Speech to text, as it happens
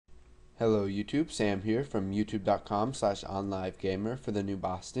Hello YouTube, Sam here from youtube.com/onlivegamer for the New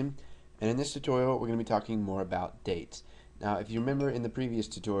Boston, and in this tutorial we're going to be talking more about dates. Now if you remember in the previous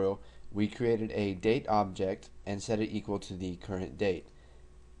tutorial we created a date object and set it equal to the current date,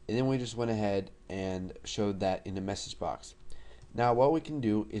 and then we just went ahead and showed that in a message box. Now what we can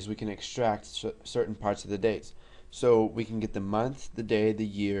do is we can extract certain parts of the dates, so we can get the month, the day, the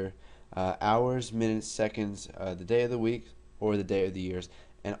year, hours, minutes, seconds, the day of the week, or the day of the years,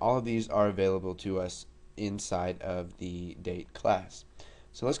 and all of these are available to us inside of the date class.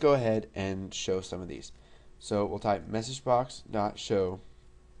 So let's go ahead and show some of these. So we'll type messagebox.show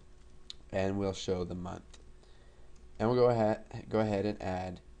and we'll show the month, and we'll go ahead and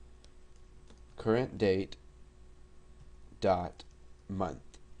add current date dot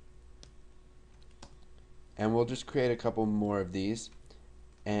month, and we'll just create a couple more of these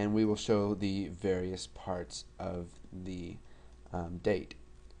and we will show the various parts of the date.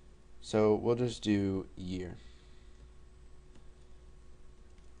 So we'll just do year.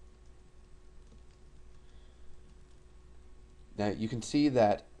 Now you can see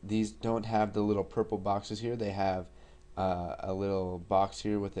that these don't have the little purple boxes here. They have a little box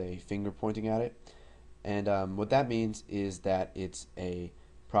here with a finger pointing at it, and what that means is that it's a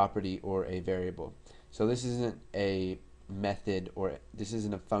property or a variable. So this isn't a method, or this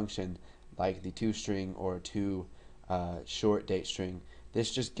isn't a function like the toString or short date string.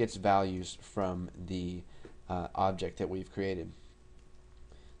 This just gets values from the object that we've created.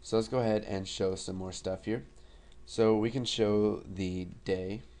 So let's go ahead and show some more stuff here. So we can show the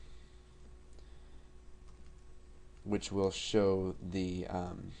day, which will show the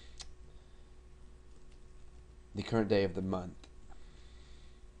current day of the month.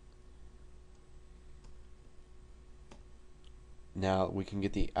 Now we can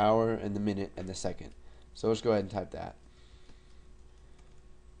get the hour and the minute and the second. So let's go ahead and type that.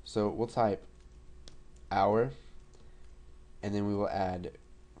 So we'll type hour, and then we will add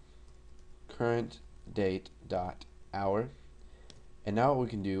current date dot hour, and now what we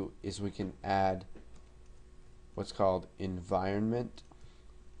can do is we can add what's called environment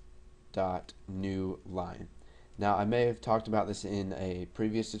dot new line. Now I may have talked about this in a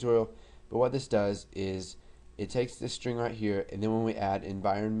previous tutorial, but what this does is it takes this string right here, and then when we add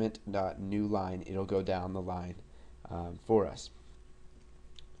environment dot new line, it'll go down the line for us.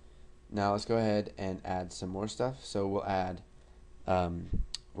 Now let's go ahead and add some more stuff. So we'll add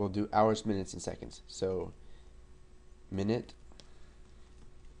we'll do hours, minutes, and seconds. So minute,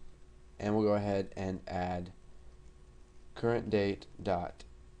 and we'll go ahead and add current date dot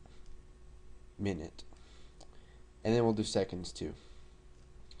minute, and then we'll do seconds too.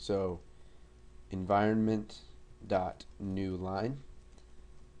 So environment dot new line,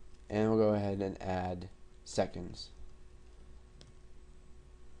 and we'll go ahead and add seconds.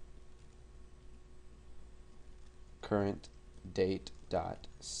 Current date dot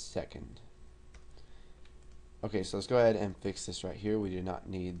second. Okay, so let's go ahead and fix this right here. We do not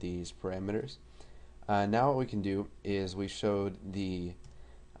need these parameters. Now what we can do is we showed the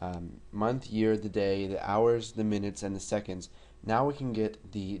month, year, the day, the hours, the minutes, and the seconds. Now we can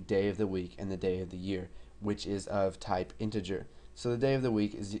get the day of the week and the day of the year, which is of type integer. So the day of the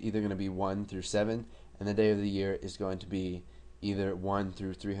week is either going to be 1 through 7, and the day of the year is going to be either 1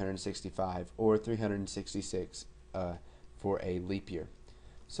 through 365 or 366 for a leap year.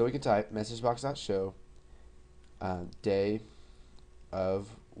 So we can type messagebox.show day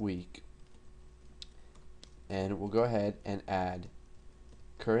of week, and we'll go ahead and add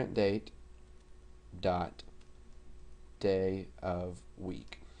current date dot day of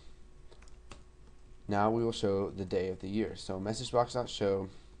week. Now we will show the day of the year. So messagebox.show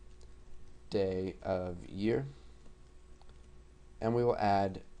day of year, and we will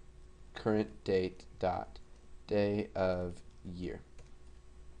add current date dot day of year.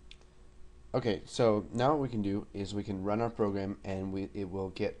 Okay, so now what we can do is we can run our program, and it will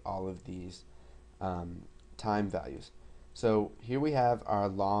get all of these time values. So here we have our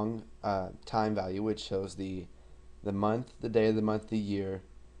long time value, which shows the month, the day of the month, the year,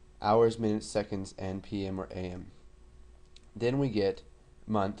 hours, minutes, seconds, and PM or AM. Then we get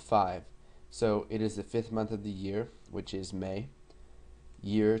month 5. So it is the 5th month of the year, which is May.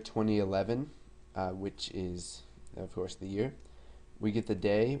 Year 2011, which is of course the year. We get the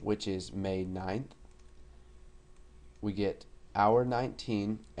day, which is May 9th. We get hour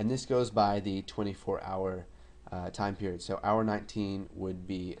 19, and this goes by the 24-hour time period. So hour 19 would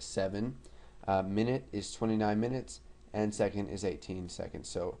be 7. Minute is 29 minutes, and second is 18 seconds.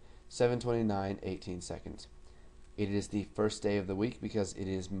 So 7:29, 18 seconds. It is the first day of the week because it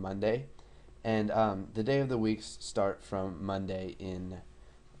is Monday, and the day of the weeks start from Monday in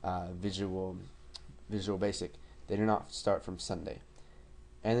Visual Basic. They do not start from Sunday.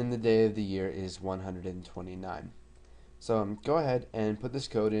 And then the day of the year is 129. So go ahead and put this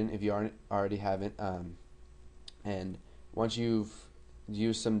code in if you already haven't. And once you've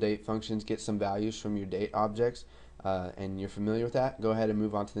used some date functions, get some values from your date objects, and you're familiar with that, go ahead and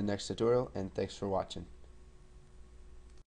move on to the next tutorial, and thanks for watching.